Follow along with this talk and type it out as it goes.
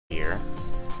here.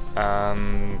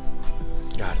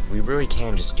 God, we really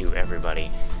can just do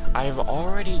everybody. I've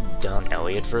already done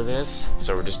Elliot for this,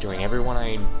 so we're just doing everyone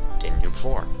I didn't do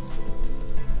before.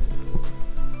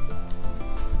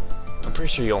 I'm pretty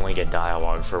sure you only get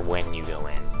dialogue for when you go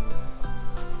in.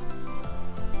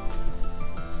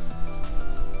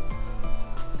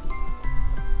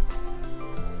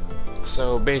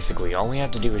 So basically, all we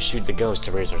have to do is shoot the ghost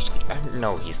to raise our speed. I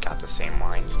know he's got the same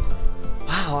lines.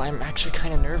 Wow, I'm actually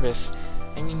kind of nervous.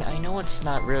 I mean, I know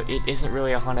it isn't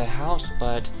really a haunted house,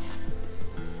 but...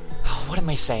 Oh, what am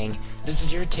I saying? This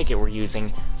is your ticket we're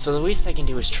using, so the least I can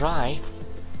do is try.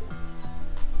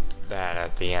 That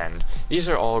at the end. These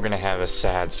are all gonna have a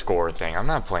sad score thing. I'm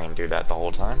not playing through that the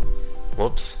whole time.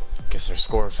 Whoops. Guess our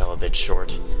score fell a bit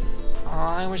short.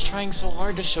 Aw, I was trying so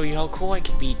hard to show you how cool I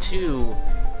could be, too.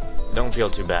 Don't feel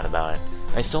too bad about it.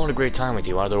 I still had a great time with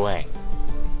you either way.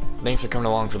 Thanks for coming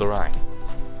along for the ride.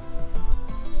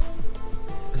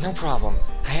 No problem.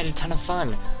 I had a ton of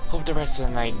fun. Hope the rest of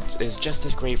the night is just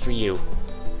as great for you.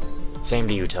 Same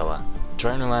to you, Toa.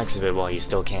 Try and relax a bit while you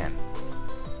still can.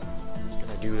 You're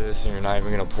gonna do this and you're not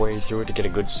even gonna play through it to get a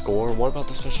good score? What about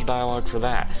the special dialogue for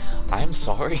that? I'm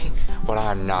sorry, but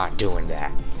I'm not doing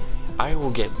that. I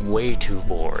will get way too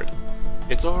bored.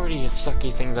 It's already a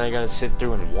sucky thing that I gotta sit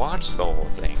through and watch the whole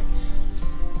thing.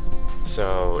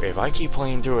 So, if I keep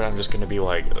playing through it, I'm just gonna be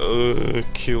like,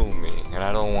 kill me. And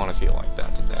I don't want to feel like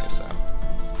that today, so.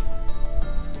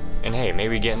 And hey,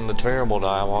 maybe getting the terrible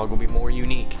dialogue will be more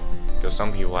unique. Because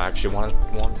some people actually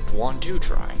want to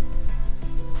try.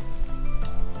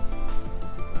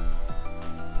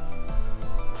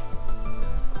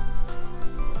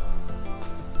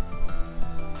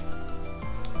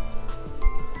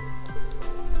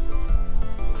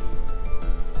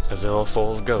 A villa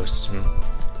full of ghosts,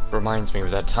 Reminds me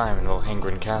of that time in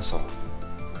Lohengrin Castle.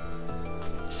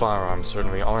 Firearms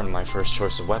certainly aren't my first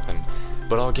choice of weapon,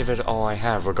 but I'll give it all I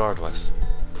have regardless.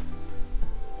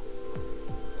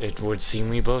 It would seem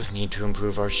we both need to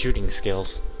improve our shooting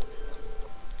skills.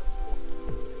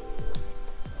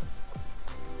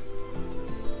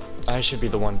 I should be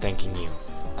the one thanking you.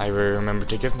 I rarely remember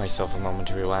to give myself a moment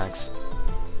to relax.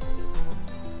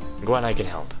 Glad I can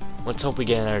help. Let's hope we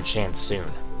get another chance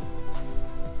soon.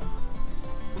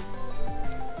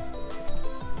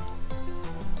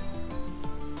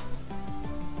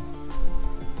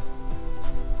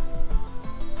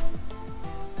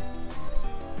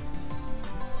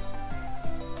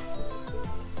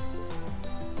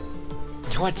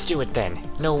 Let's do it then.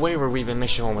 No way we're leaving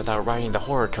Michelin without riding the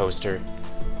horror coaster.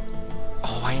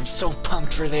 Oh, I am so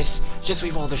pumped for this. Just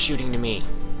leave all the shooting to me.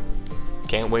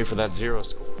 Can't wait for that 0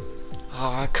 score.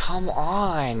 Aw, come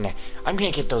on. I'm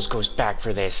gonna get those ghosts back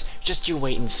for this. Just you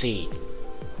wait and see.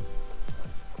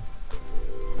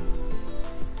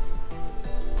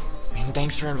 And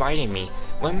thanks for inviting me.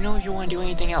 Let me know if you want to do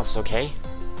anything else, okay?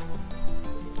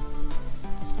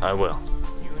 I will.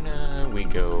 Yuna, we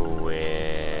go with...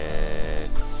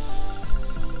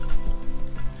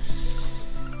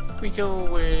 We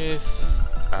go with,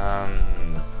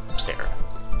 Sarah.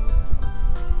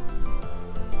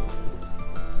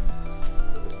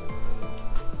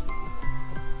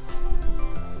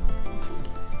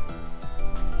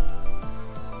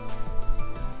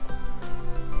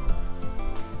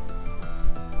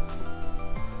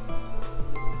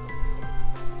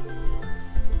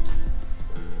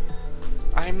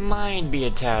 I might be a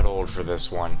tad old for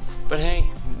this one, but hey,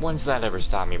 when's that ever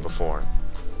stopped me before?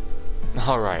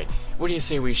 Alright, what do you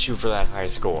say we shoot for that high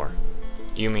score?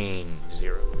 You mean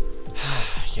 0?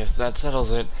 Guess that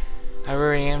settles it. I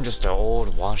really am just an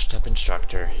old, washed-up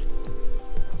instructor.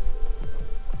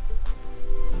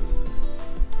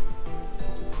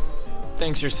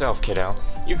 Thanks yourself, kiddo.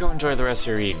 You go enjoy the rest of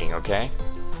your evening, okay?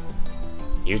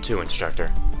 You too, instructor.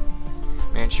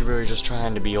 Man, she really just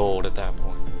trying to be old at that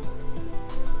point.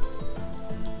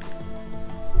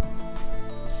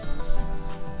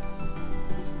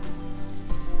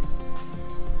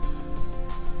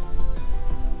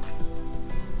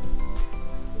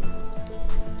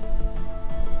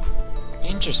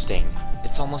 Interesting.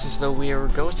 It's almost as though we are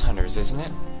ghost hunters, isn't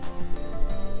it?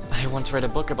 I once read a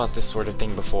book about this sort of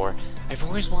thing before. I've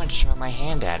always wanted to try my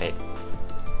hand at it.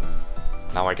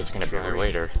 Not like it's gonna be here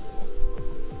later.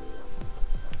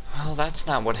 Well, that's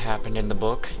not what happened in the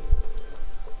book.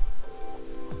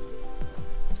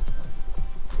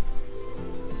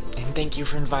 And thank you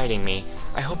for inviting me.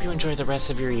 I hope you enjoy the rest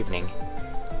of your evening.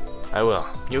 I will.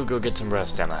 You go get some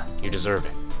rest, Emma. You deserve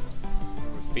it.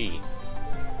 Fee.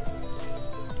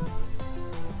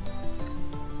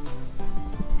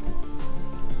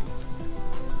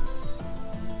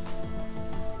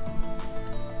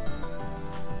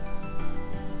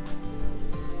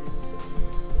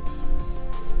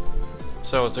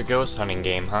 So it's a ghost hunting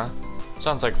game, huh?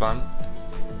 Sounds like fun.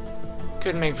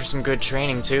 Could make for some good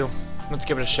training, too. Let's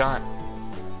give it a shot.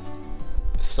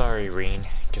 Sorry, Reen.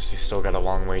 Guess you still got a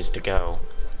long ways to go.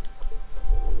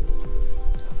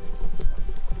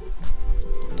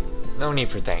 No need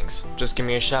for thanks. Just give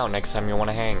me a shout next time you want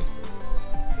to hang.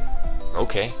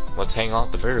 Okay, let's hang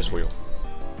off the Ferris wheel.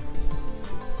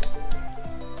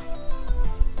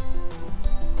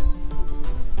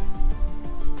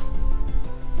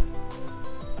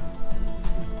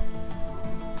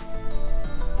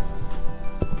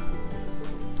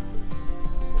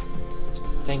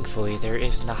 Thankfully, there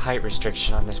isn't a height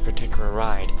restriction on this particular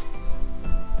ride.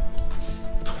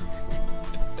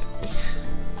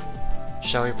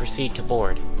 Shall we proceed to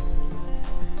board?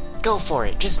 Go for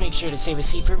it! Just make sure to save a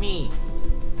seat for me!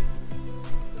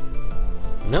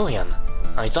 Milliam,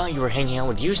 I thought you were hanging out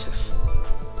with Eustace.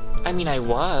 I mean, I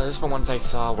was, but once I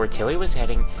saw where Tilly was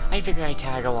heading, I figured I'd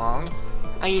tag along.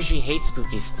 I usually hate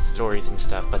spooky stories and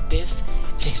stuff, but this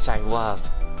I love.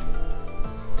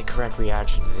 The correct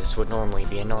reaction to this would normally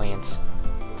be annoyance.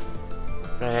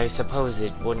 But I suppose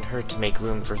it wouldn't hurt to make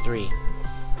room for 3.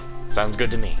 Sounds good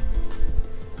to me.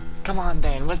 Come on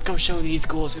then, let's go show these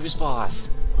ghouls who's boss.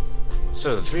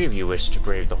 So the 3 of you wish to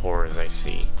brave the horrors, I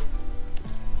see.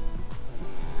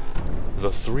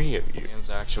 The 3 of you? Sam's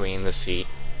actually in the seat.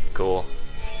 Cool.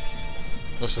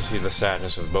 Let's just see the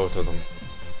sadness of both of them.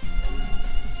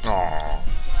 Aww.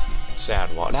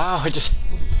 Sad one. Ow, I just...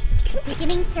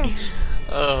 Beginning search.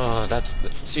 Oh, that's...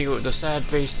 See, the sad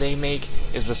face they make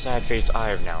is the sad face I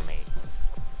have now made.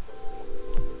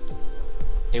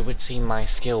 It would seem my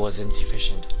skill was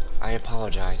insufficient. I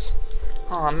apologize.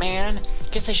 Aw, man.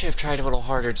 Guess I should have tried a little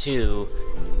harder, too.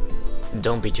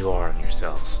 Don't be too hard on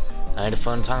yourselves. I had a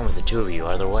fun time with the 2 of you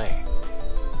either way.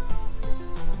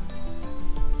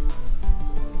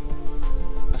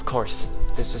 Of course,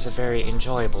 this was a very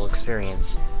enjoyable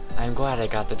experience. I'm glad I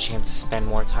got the chance to spend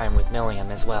more time with Milliam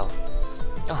as well.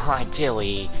 Aw,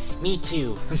 Tilly. Me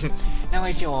too. Now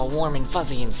I feel all warm and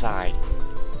fuzzy inside.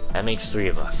 That makes 3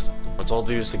 of us. Let's all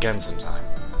do this again sometime.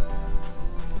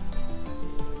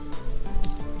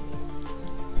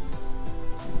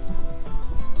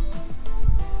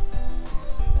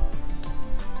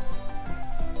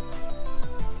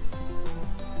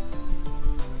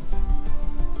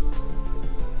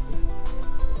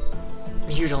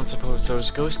 You don't suppose those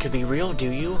ghosts could be real,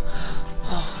 do you?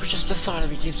 Oh, just the thought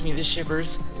of it gives me the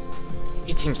shivers.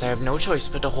 It seems I have no choice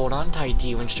but to hold on tight to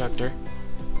you, Instructor.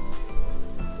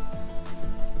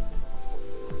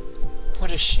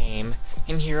 What a shame.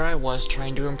 And here I was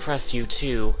trying to impress you,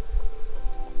 too.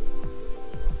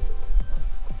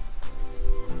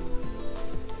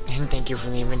 And thank you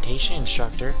for the invitation,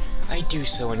 Instructor. I do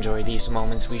so enjoy these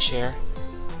moments we share.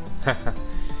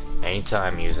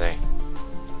 Anytime, Muse.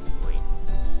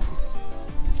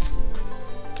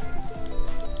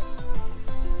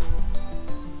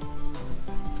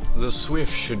 The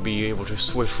Swift should be able to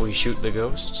swiftly shoot the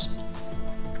ghosts.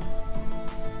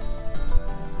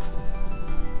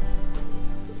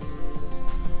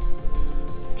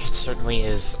 It certainly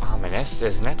is ominous,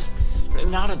 isn't it?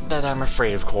 Not that I'm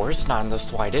afraid, of course, not in the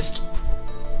slightest.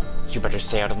 You better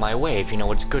stay out of my way if you know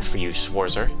what's good for you,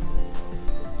 Schwarzer.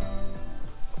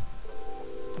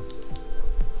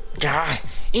 Gah!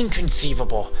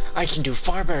 Inconceivable! I can do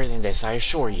far better than this, I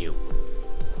assure you.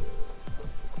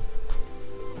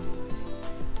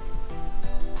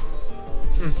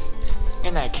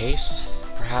 In that case,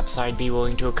 perhaps I'd be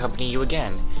willing to accompany you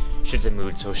again, should the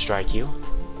mood so strike you.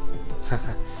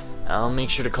 I'll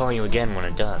make sure to call you again when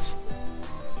it does.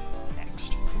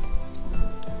 Next.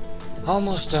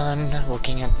 Almost done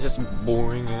looking at this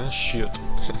boring ass shit.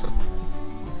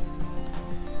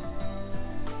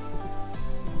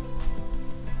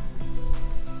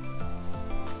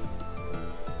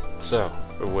 So,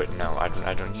 wait, no,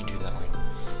 I don't need to do that way.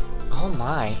 Oh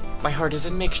my heart is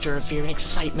a mixture of fear and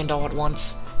excitement all at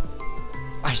once.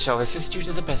 I shall assist you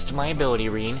to the best of my ability,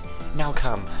 Reen. Now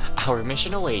come, our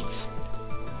mission awaits.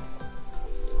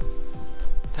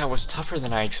 That was tougher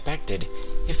than I expected.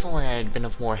 If only I had been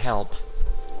of more help.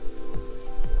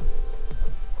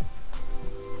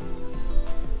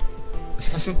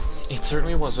 It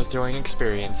certainly was a thrilling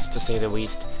experience, to say the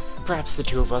least. Perhaps the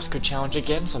 2 of us could challenge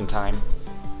again sometime.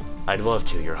 I'd love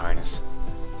to, Your Highness.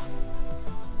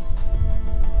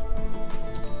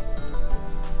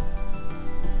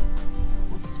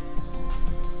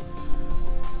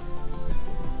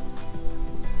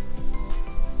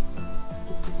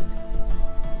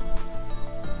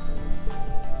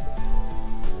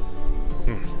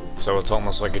 So it's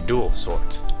almost like a duel of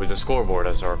sorts, with the scoreboard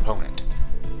as our opponent.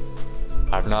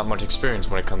 I've not much experience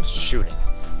when it comes to shooting,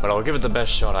 but I'll give it the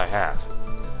best shot I have.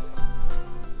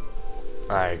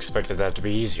 I expected that to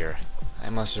be easier. I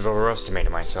must have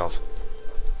overestimated myself.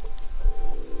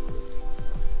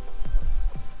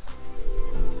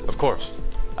 Of course,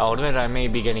 I'll admit I may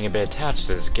be getting a bit attached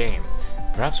to this game.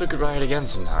 Perhaps we could try it again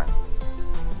sometime.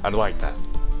 I'd like that.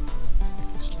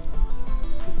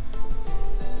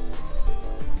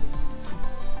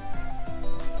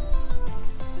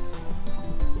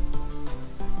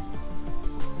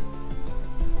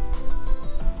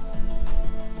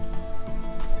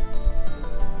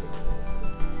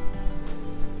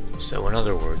 So in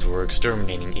other words, we're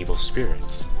exterminating evil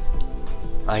spirits.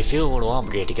 I feel a little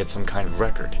obligated to get some kind of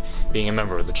record, being a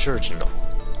member of the church and all.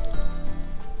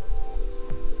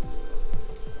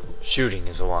 Shooting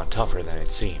is a lot tougher than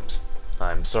it seems.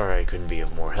 I'm sorry I couldn't be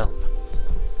of more help.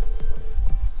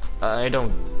 I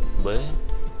don't... what?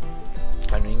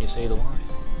 I don't need to say the why.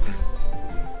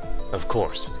 Of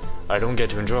course, I don't get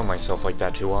to enjoy myself like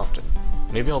that too often.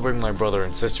 Maybe I'll bring my brother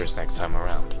and sisters next time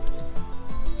around.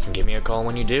 Give me a call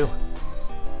when you do.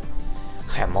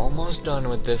 I'm almost done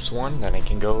with this one, then I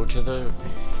can go to the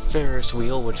Ferris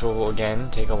wheel, which will again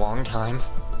take a long time.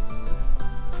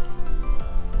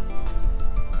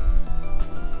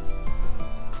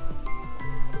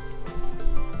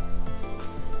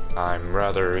 I'm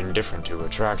rather indifferent to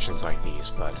attractions like these,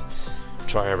 but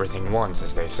try everything once,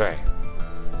 as they say.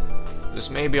 This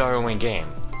may be our only game,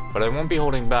 but I won't be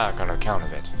holding back on account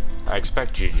of it. I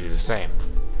expect you to do the same.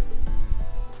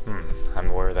 I'm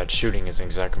aware that shooting isn't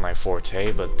exactly my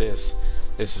forte, but this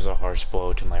is a harsh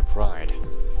blow to my pride.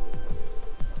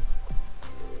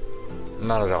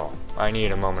 Not at all. I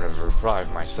need a moment of reprieve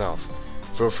myself.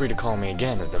 Feel free to call me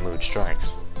again if the mood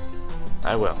strikes.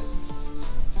 I will.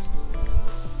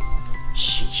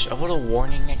 Sheesh, a little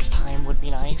warning next time would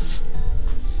be nice.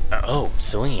 Oh,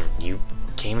 Celine, you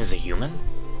came as a human?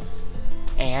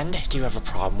 And, do you have a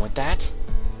problem with that?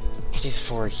 It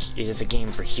is a game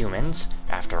for humans,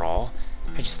 after all.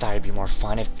 I just thought it'd be more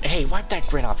fun if— hey, wipe that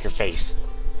grin off your face!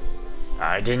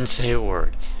 I didn't say a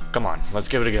word. Come on, let's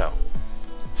give it a go.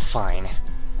 Fine.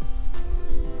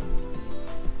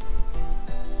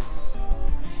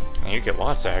 You get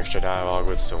lots of extra dialogue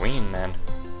with Celine, then.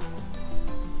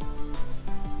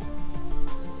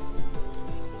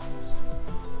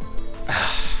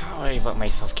 How did I let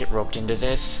myself get roped into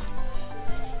this?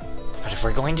 But if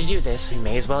we're going to do this, we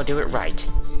may as well do it right.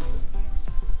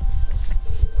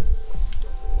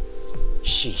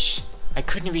 Sheesh, I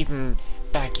couldn't have even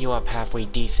back you up halfway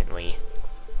decently.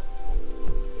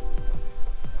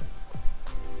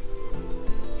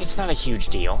 It's not a huge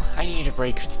deal. I need a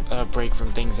break from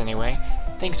things anyway.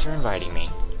 Thanks for inviting me.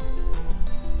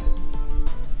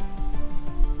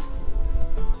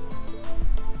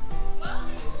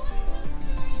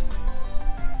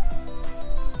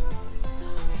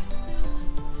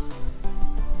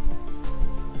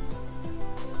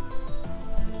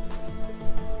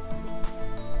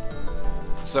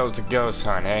 So it's a ghost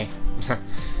hunt, eh?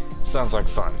 Sounds like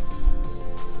fun.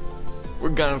 We're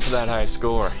gunning for that high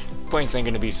score. Place ain't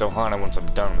gonna be so haunted once I'm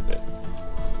done with it.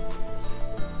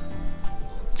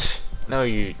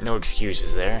 No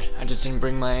excuses there. I just didn't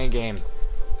bring my A game.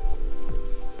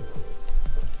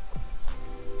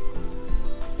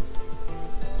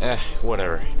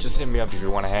 Whatever. Just hit me up if you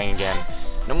want to hang again.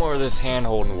 No more of this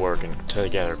hand-holding work and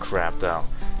together crap, though.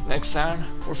 Next time,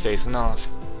 we're facing off.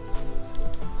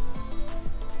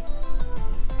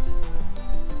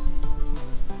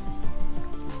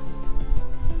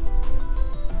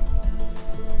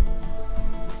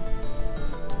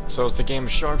 So it's a game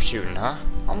of sharpshooting, huh?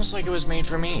 Almost like it was made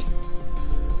for me.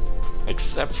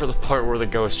 Except for the part where the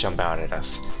ghosts jump out at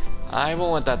us. I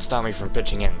won't let that stop me from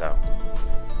pitching in, though.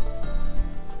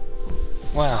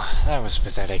 Well, that was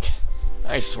pathetic.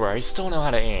 I swear, I still know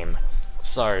how to aim.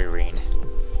 Sorry, Reen.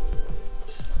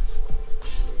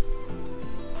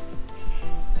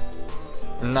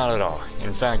 Not at all.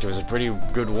 In fact, it was a pretty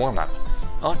good warm-up.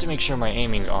 I'll have to make sure my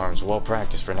aiming arm's well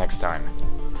practiced for next time.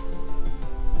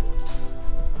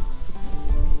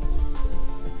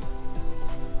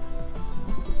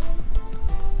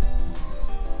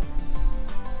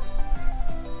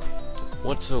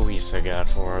 What's Elisa got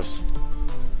for us?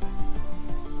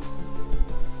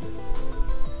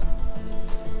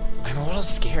 I'm a little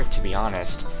scared, to be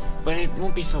honest, but it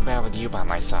won't be so bad with you by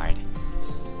my side.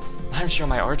 I'm sure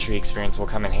my archery experience will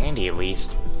come in handy at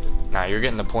least. Nah, you're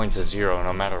getting the points at 0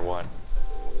 no matter what.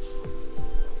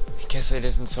 I guess it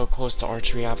isn't so close to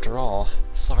archery after all.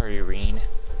 Sorry, Reen.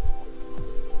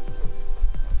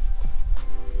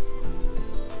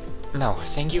 No,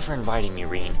 thank you for inviting me,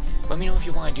 Reen. Let me know if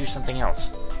you want to do something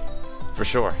else. For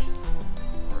sure.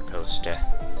 Roller coaster.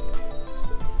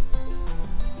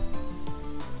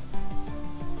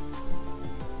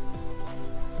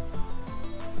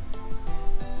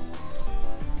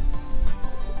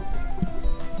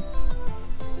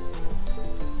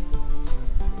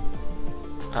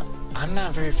 I'm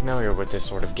not very familiar with this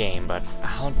sort of game, but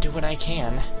I'll do what I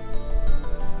can.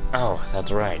 Oh,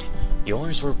 that's right.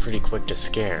 Yours were pretty quick to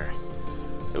scare.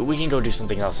 We can go do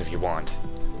something else if you want.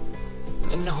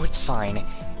 No, it's fine.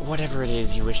 Whatever it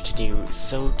is you wish to do,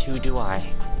 so too do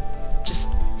I. Just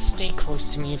stay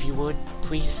close to me if you would,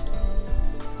 please.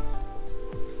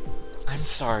 I'm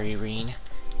sorry, Reen.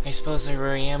 I suppose I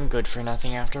really am good for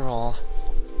nothing after all.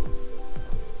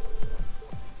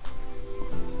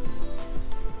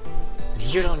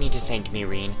 You don't need to thank me,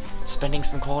 Reen. Spending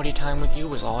some quality time with you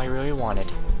was all I really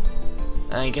wanted.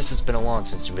 I guess it's been a while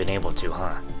since you've been able to,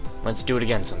 huh? Let's do it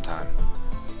again sometime.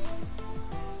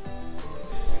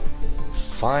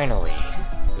 Finally!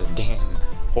 The damn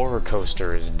horror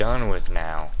coaster is done with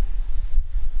now.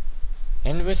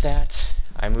 And with that,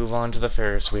 I move on to the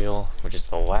Ferris wheel, which is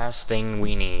the last thing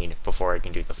we need before I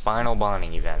can do the final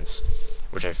bonding events,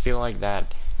 which I feel like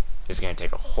that is going to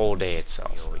take a whole day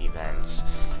itself. Events,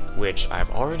 which I've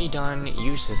already done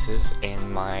uses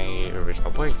in my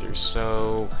original playthrough,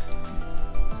 so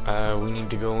we need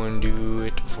to go and do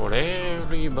it for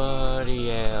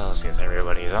everybody else, because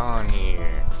everybody's on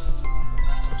here.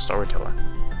 So start with Toa.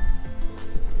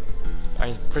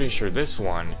 I'm pretty sure this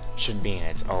one should be in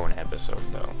its own episode,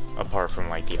 though, apart from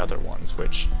like the other ones,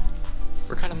 which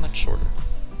were kind of much shorter.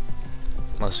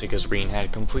 Mostly because Reen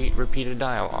had complete repeated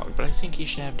dialogue, but I think he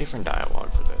should have different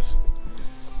dialogue for this.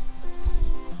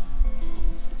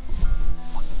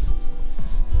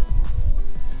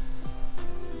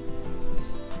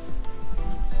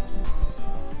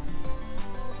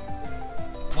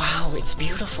 Wow, it's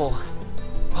beautiful!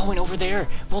 Oh, and over there!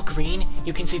 Look, Reen!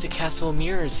 You can see the castle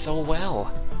mirrors so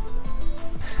well!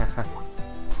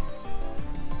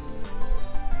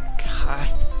 God,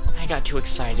 I got too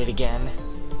excited again.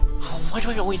 Oh, why do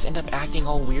I always end up acting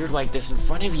all weird like this in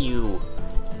front of you?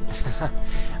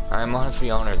 I'm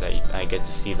honestly honored that I get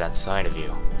to see that side of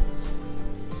you.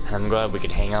 I'm glad we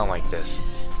could hang out like this.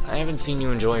 I haven't seen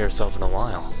you enjoy yourself in a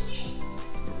while.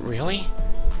 Really?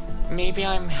 Maybe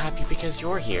I'm happy because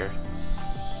you're here.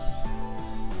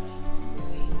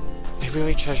 I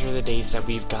really treasure the days that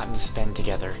we've gotten to spend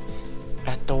together.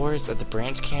 At Thor's, at the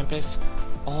branch campus,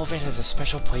 all of it has a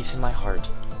special place in my heart.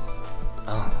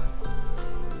 Oh.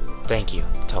 Thank you,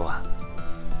 Toa.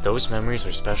 Those memories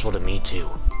are special to me too.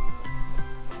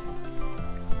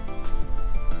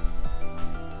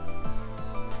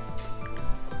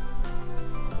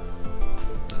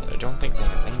 I don't think they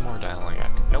have any more dialogue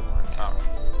after. Nope. Oh.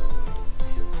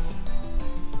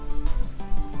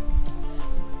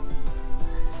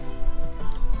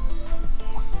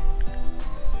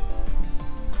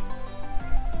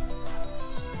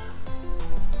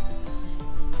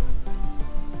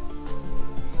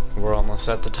 We're almost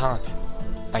at the top.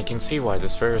 I can see why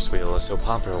this Ferris wheel is so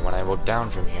popular when I look down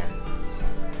from here.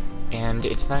 And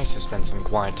it's nice to spend some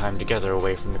quiet time together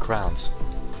away from the crowds.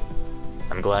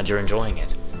 I'm glad you're enjoying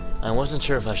it. I wasn't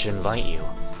sure if I should invite you,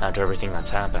 after everything that's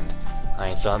happened.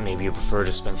 I thought maybe you prefer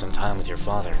to spend some time with your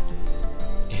father.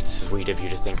 It's sweet of you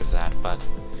to think of that, but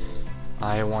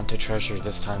I want to treasure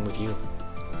this time with you.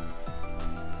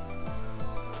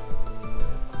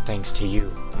 Thanks to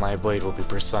you, my blade will be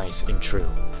precise and true.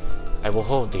 I will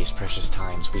hold these precious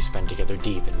times we spend together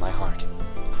deep in my heart.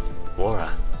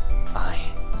 Laura,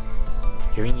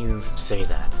 hearing you say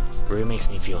that really makes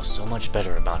me feel so much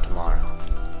better about tomorrow.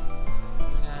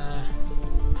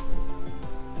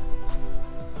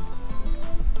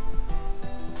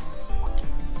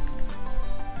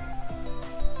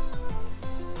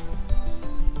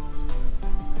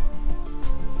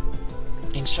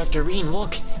 Instructor Reen,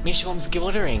 look! Mishwam's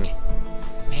glittering!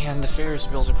 Man, the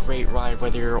Ferris wheel's a great ride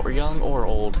whether you're young or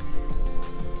old.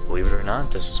 Believe it or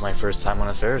not, this was my first time on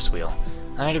a Ferris wheel.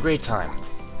 I had a great time.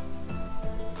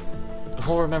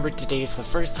 We'll remember today is the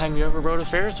first time you ever rode a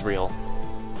Ferris wheel.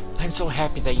 I'm so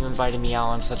happy that you invited me out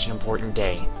on such an important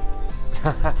day.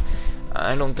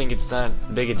 I don't think it's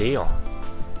that big a deal.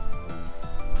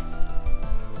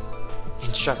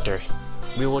 Instructor,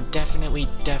 we will definitely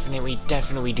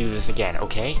do this again,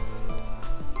 okay?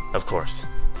 Of course.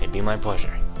 It'd be my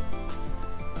pleasure.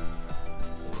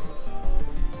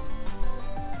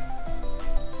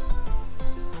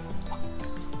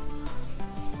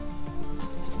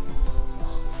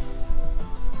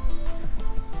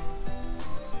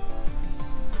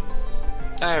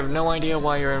 I have no idea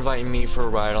why you're inviting me for a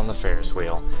ride on the Ferris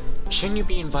wheel. Shouldn't you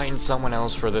be inviting someone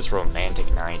else for this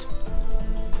romantic night?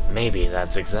 Maybe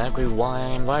that's exactly why I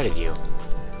invited you.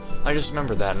 I just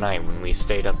remember that night when we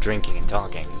stayed up drinking and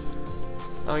talking.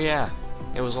 Oh yeah,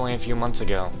 it was only a few months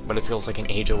ago, but it feels like an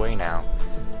age away now.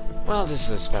 Well, this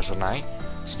is a special night.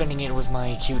 Spending it with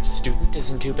my cute student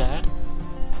isn't too bad.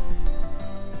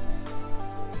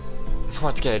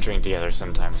 Let's get a drink together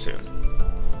sometime soon.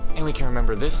 And we can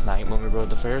remember this night when we rode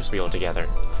the Ferris wheel together.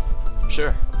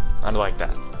 Sure, I'd like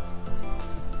that.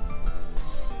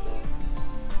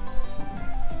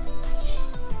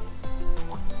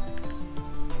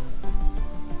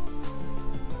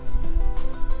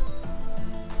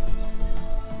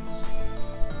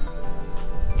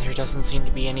 There doesn't seem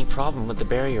to be any problem with the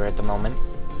barrier at the moment.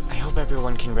 I hope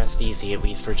everyone can rest easy at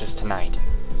least for just tonight.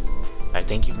 I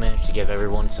think you've managed to give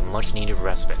everyone some much needed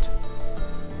respite.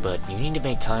 But you need to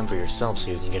make time for yourself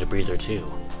so you can get a breather too.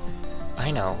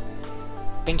 I know.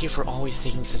 Thank you for always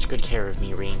taking such good care of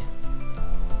me, Reen.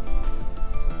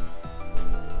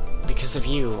 Because of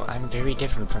you, I'm very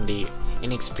different from the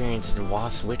inexperienced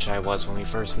wasp witch I was when we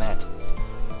first met.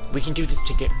 We can do this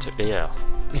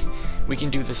we can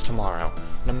do this tomorrow,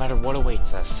 no matter what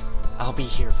awaits us. I'll be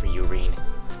here for you, Reen.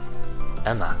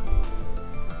 Emma,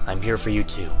 I'm here for you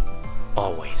too.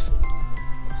 Always.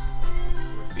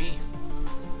 Ruffy?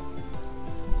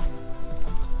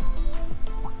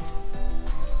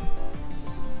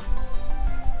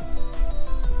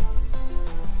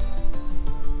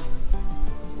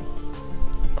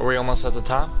 Are we almost at the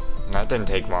top? That didn't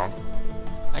take long.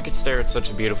 I could stare at such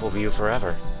a beautiful view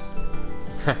forever.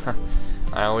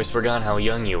 I always forgot how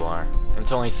young you are,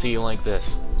 until I see you like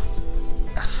this.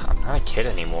 I'm not a kid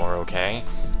anymore, okay?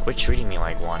 Quit treating me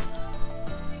like one.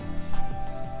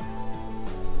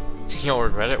 You'll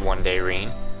regret it one day,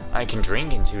 Reen. I can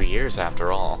drink in 2 years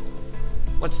after all.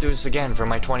 Let's do this again for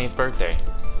my 20th birthday.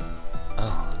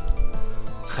 Oh.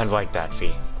 I'd like that,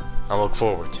 Fee. I'll look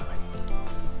forward to it.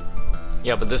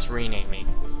 Yeah, but this Reen ain't me.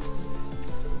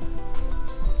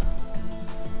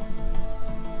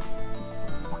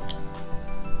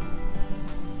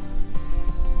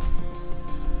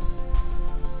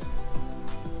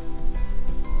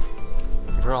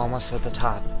 We're almost at the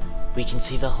top. We can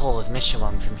see the whole of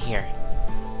Michelin from here.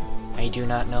 I do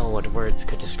not know what words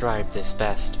could describe this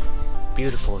best.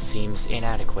 Beautiful seems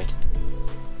inadequate.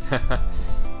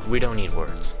 We don't need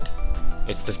words.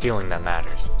 It's the feeling that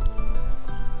matters.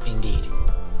 Indeed.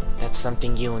 That's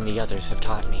something you and the others have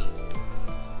taught me.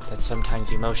 That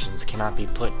sometimes emotions cannot be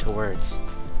put to words.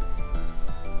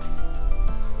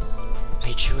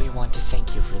 I truly want to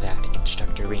thank you for that,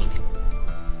 Instructor Reen.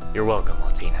 You're welcome,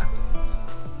 Latina.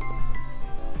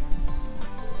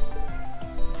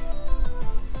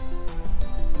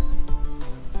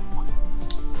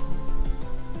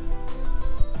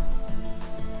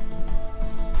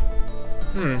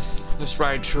 This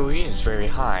ride truly is very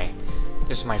high.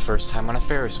 This is my first time on a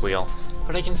Ferris wheel,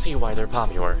 but I can see why they're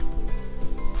popular.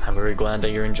 I'm very glad that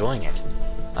you're enjoying it.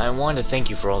 I want to thank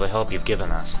you for all the help you've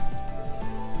given us.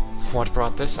 What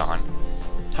brought this on?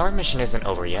 Our mission isn't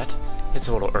over yet. It's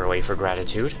a little early for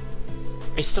gratitude.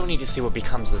 I still need to see what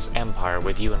becomes of this empire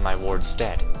with you in my ward's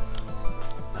stead.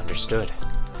 Understood.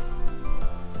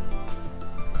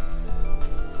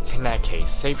 In that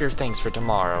case, save your thanks for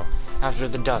tomorrow, after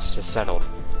the dust has settled.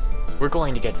 We're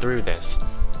going to get through this,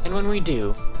 and when we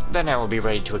do, then I will be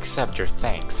ready to accept your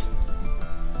thanks.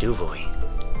 Do we?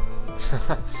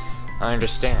 I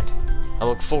understand. I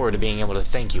look forward to being able to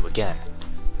thank you again.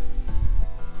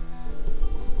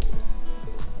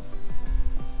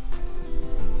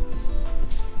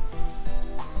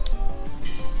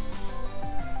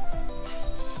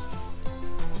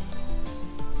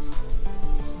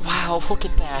 Wow, look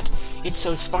at that! It's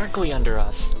so sparkly under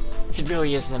us. It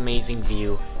really is an amazing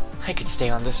view. I could stay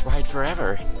on this ride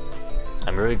forever.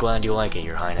 I'm really glad you like it,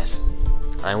 Your Highness.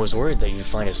 I was worried that you'd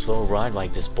find a slow ride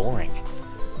like this boring.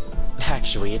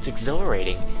 Actually, it's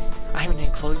exhilarating. I'm in an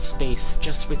enclosed space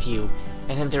just with you,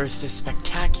 and then there's this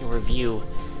spectacular view.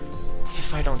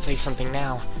 If I don't say something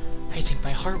now, I think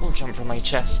my heart will jump from my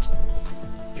chest.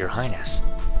 Your Highness.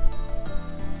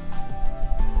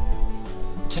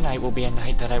 Tonight will be a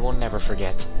night that I will never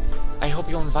forget. I hope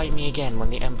you'll invite me again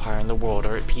when the Empire and the world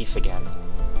are at peace again.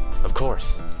 Of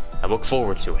course. I look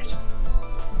forward to it.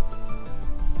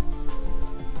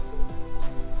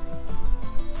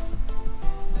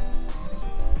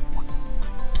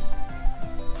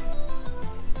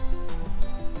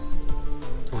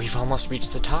 We've almost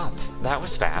reached the top. That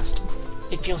was fast.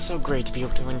 It feels so great to be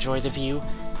able to enjoy the view.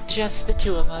 Just the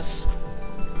two of us.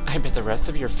 I bet the rest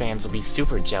of your fans will be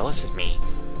super jealous of me.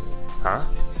 Huh?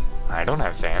 I don't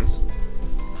have fans.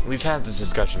 We've had this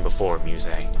discussion before, Muse.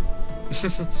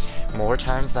 More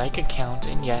times than I could count,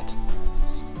 and yet...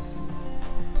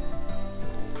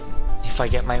 If I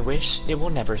get my wish, it will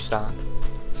never stop.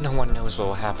 No one knows what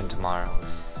will happen tomorrow,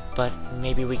 but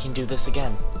maybe we can do this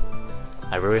again.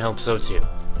 I really hope so too.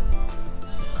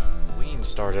 Ween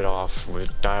started off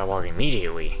with dialogue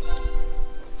immediately,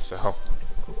 so...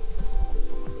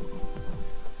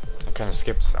 kinda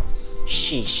skipped some.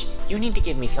 Sheesh, you need to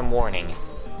give me some warning.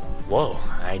 Whoa,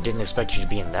 I didn't expect you to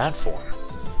be in that form.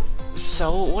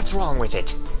 So, what's wrong with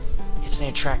it? It's an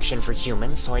attraction for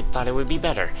humans, so I thought it would be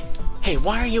better. Hey,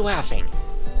 why are you laughing?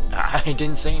 I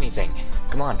didn't say anything.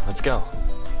 Come on, let's go.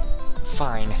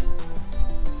 Fine.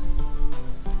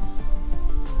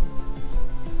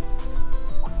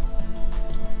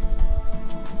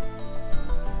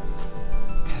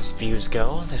 As views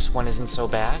go, this one isn't so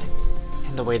bad,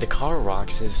 and the way the car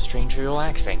rocks is strangely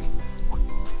relaxing.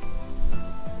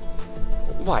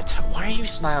 What? Why are you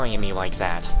smiling at me like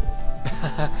that?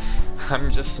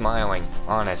 I'm just smiling,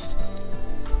 honest.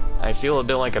 I feel a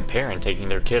bit like a parent taking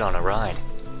their kid on a ride.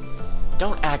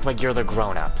 Don't act like you're the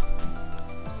grown-up.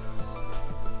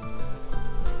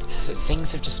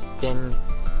 Things have just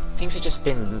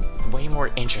been way more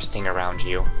interesting around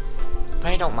you. But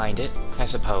I don't mind it, I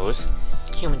suppose.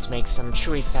 Humans make some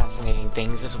truly fascinating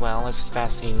things as well as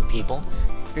fascinating people.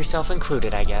 Yourself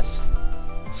included, I guess.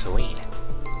 Sweet.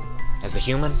 As a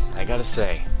human, I gotta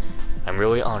say, I'm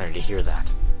really honored to hear that.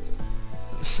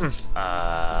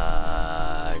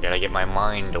 I gotta get my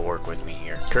mind to work with me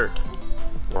here. Kurt,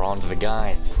 we're on to the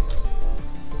guys.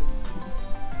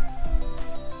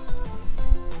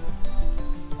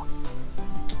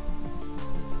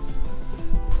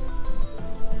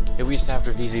 At least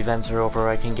after these events are over,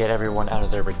 I can get everyone out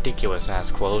of their ridiculous-ass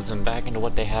clothes and back into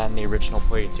what they had in the original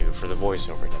playthrough for the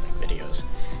voiceover dubbing videos.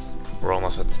 We're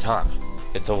almost at the top.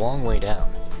 It's a long way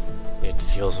down. It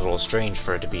feels a little strange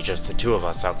for it to be just the two of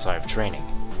us outside of training.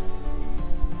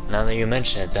 Now that you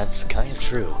mention it, that's kind of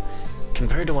true.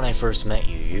 Compared to when I first met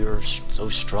you, you're so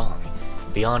strong,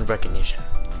 beyond recognition,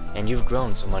 and you've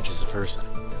grown so much as a person.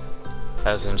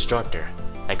 As an instructor,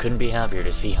 I couldn't be happier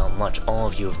to see how much all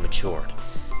of you have matured.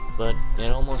 But it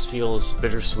almost feels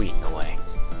bittersweet in a way.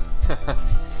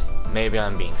 Maybe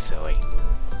I'm being silly.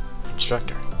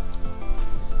 Instructor.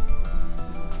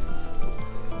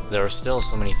 There are still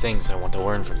so many things I want to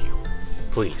learn from you.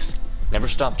 Please, never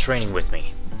stop training with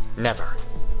me. Never.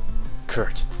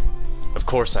 Kurt. Of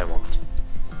course I won't.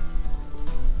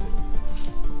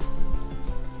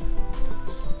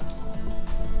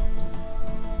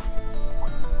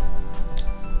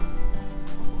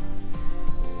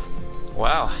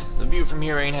 Wow, the view from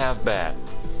here ain't half bad.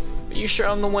 Are you sure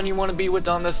I'm the one you want to be with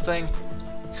on this thing?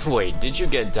 Wait, did you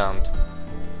get dumped?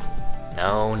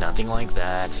 No, nothing like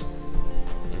that.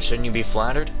 And shouldn't you be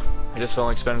flattered? I just felt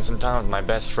like spending some time with my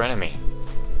best friend and me.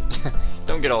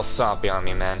 Don't get all soppy on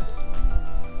me, man.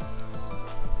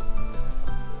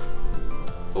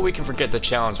 But we can forget the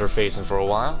challenge we're facing for a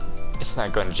while. It's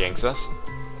not gonna jinx us.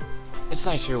 It's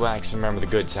nice to relax and remember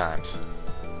the good times.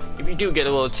 If you do get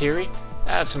a little teary,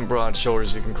 I have some broad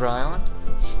shoulders you can cry on.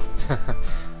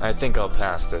 I think I'll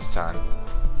pass this time.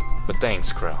 But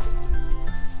thanks, Crow.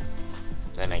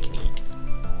 Then I can eat.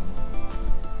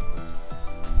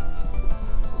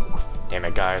 Damn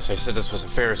it, guys, I said this was a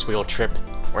Ferris wheel trip.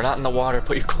 We're not in the water,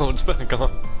 put your clothes back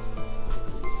on.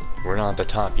 We're not at the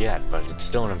top yet, but it's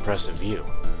still an impressive view.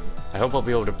 I hope I'll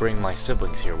be able to bring my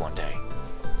siblings here one day.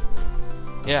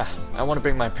 Yeah, I want to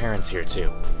bring my parents here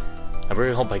too. I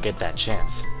really hope I get that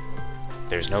chance.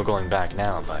 There's no going back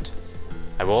now, but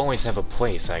I will always have a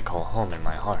place I call home in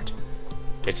my heart.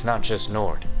 It's not just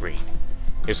Nord, Reed.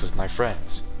 It's with my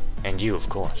friends, and you, of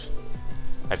course.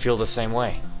 I feel the same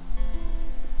way.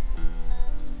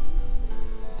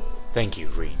 Thank you,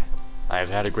 Reed. I have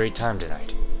had a great time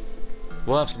tonight.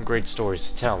 We'll have some great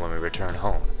stories to tell when we return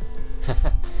home.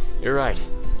 You're right.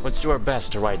 Let's do our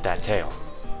best to write that tale.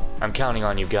 I'm counting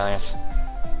on you, Gaius.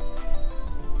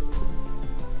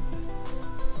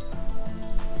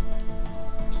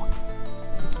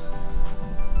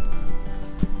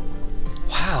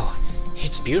 Wow,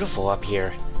 it's beautiful up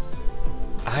here.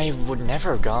 I would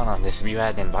never have gone on this if you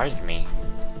hadn't invited me.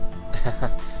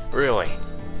 Really?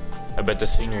 I bet the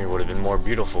scenery would have been more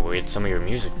beautiful with some of your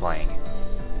music playing.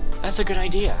 That's a good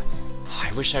idea.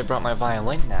 I wish I brought my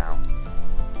violin now.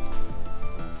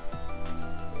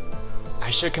 I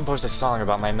should compose a song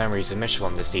about my memories of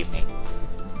Michelin this evening.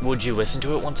 Would you listen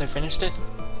to it once I finished it?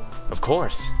 Of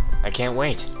course. I can't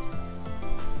wait.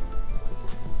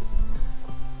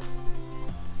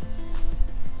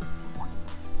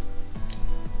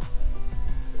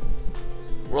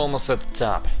 We're almost at the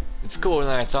top. It's cooler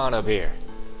than I thought up here.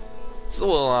 It's a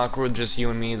little awkward, just you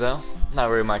and me, though. Not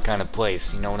really my kind of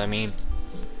place, you know what I mean?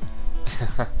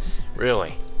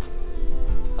 Really.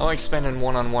 I like spending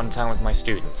one-on-one time with my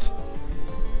students.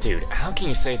 Dude, how can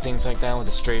you say things like that with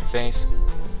a straight face?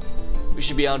 We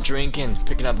should be out drinking,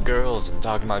 picking up girls, and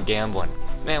talking about gambling.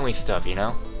 Manly stuff, you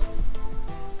know?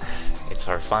 It's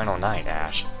our final night,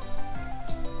 Ash.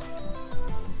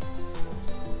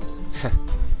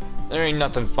 There ain't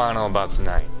nothing final about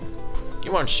tonight.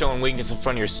 You aren't showing weakness in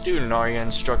front of your student, are you,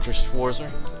 Instructor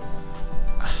Schwarzer?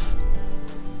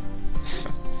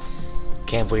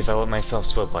 Can't believe I let myself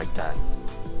slip like that.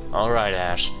 Alright,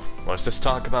 Ash. Let's just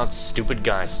talk about stupid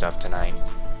guy stuff tonight.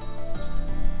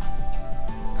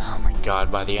 Oh my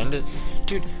god, by the end of...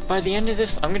 Dude, by the end of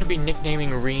this, I'm gonna be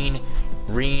nicknaming Reen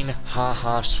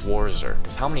Haha Schwarzer.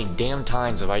 Because how many damn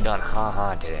times have I done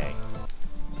haha today?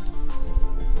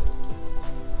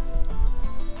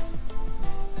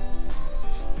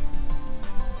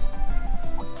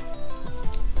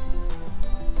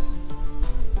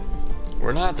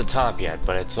 We're not at the top yet,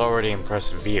 but it's already an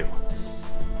impressive view.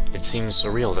 It seems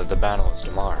surreal that the battle is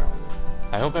tomorrow.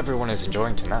 I hope everyone is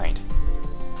enjoying tonight.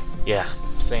 Yeah,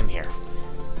 same here.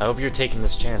 I hope you're taking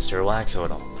this chance to relax a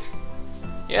little.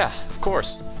 Yeah, of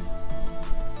course.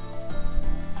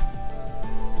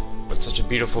 But such a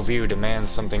beautiful view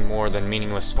demands something more than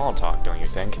meaningless small talk, don't you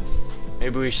think?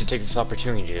 Maybe we should take this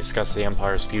opportunity to discuss the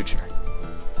Empire's future.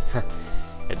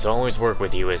 It's always work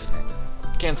with you, isn't it?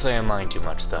 Can't say I mind too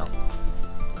much, though.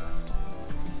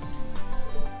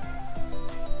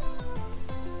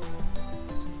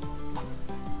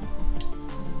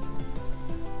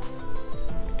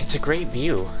 It's a great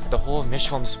view. The whole of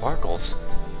Michelin sparkles.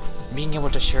 Being able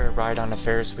to share a ride on a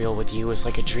Ferris wheel with you is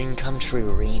like a dream come true,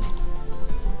 Reen.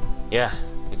 Yeah,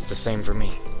 it's the same for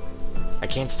me. I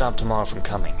can't stop tomorrow from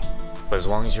coming, but as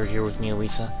long as you're here with me,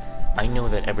 Elisa, I know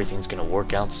that everything's gonna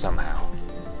work out somehow.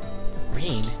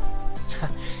 Reen?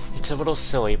 It's a little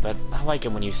silly, but I like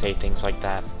it when you say things like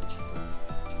that.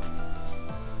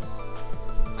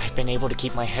 I've been able to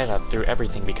keep my head up through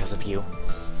everything because of you.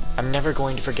 I'm never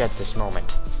going to forget this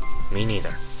moment. Me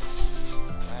neither.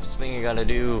 Last thing I gotta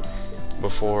do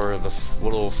before the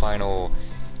little final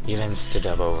events to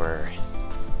dub over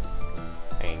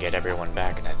and get everyone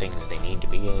back in the things they need to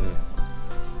be in.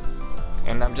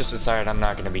 And I've just decided I'm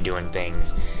not gonna be doing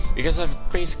things because I've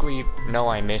basically know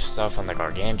I missed stuff on the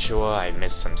Gargantua. I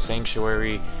missed some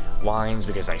Sanctuary lines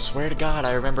because I swear to God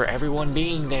I remember everyone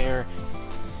being there.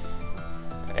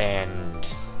 And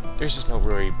there's just no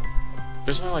really...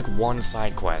 There's only like one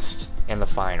side quest in the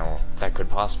final that could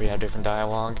possibly have different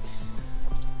dialogue,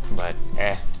 but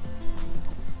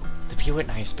The view at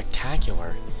night is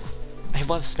spectacular. I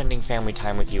love spending family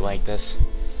time with you like this.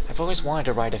 I've always wanted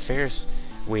to ride a Ferris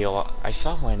wheel. I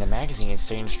saw one in a magazine in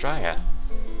State Straya.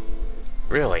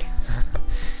 Really?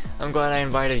 I'm glad I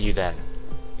invited you then.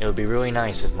 It would be really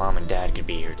nice if Mom and Dad could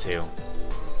be here too.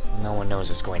 No one knows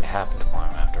what's going to happen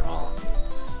tomorrow after all.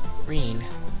 Reen.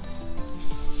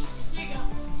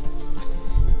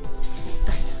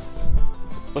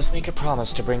 Let's make a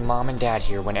promise to bring Mom and Dad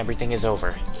here when everything is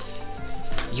over.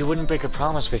 You wouldn't break a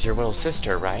promise with your little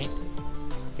sister, right?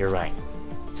 You're right.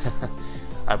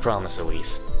 I promise,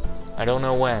 Elise. I don't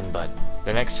know when, but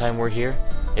the next time we're here,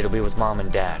 it'll be with Mom and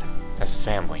Dad, as a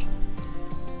family.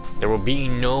 There will be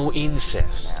no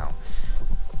incest. Now,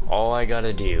 all I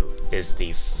gotta do is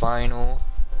the final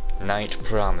night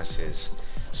promises.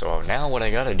 So now what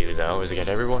I gotta do, though, is get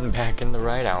everyone back in the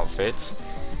right outfits,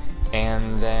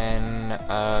 and then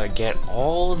get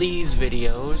all these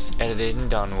videos edited and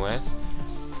done with.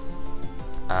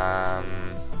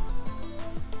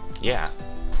 Yeah,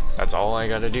 that's all I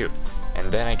gotta do,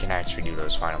 and then I can actually do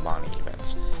those final bonding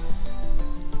events.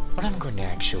 But I'm going to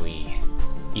actually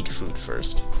eat food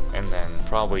first, and then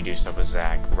probably do stuff with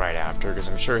Zach right after, because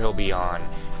I'm sure he'll be on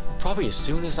probably as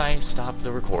soon as I stop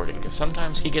the recording, because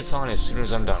sometimes he gets on as soon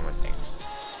as I'm done with things.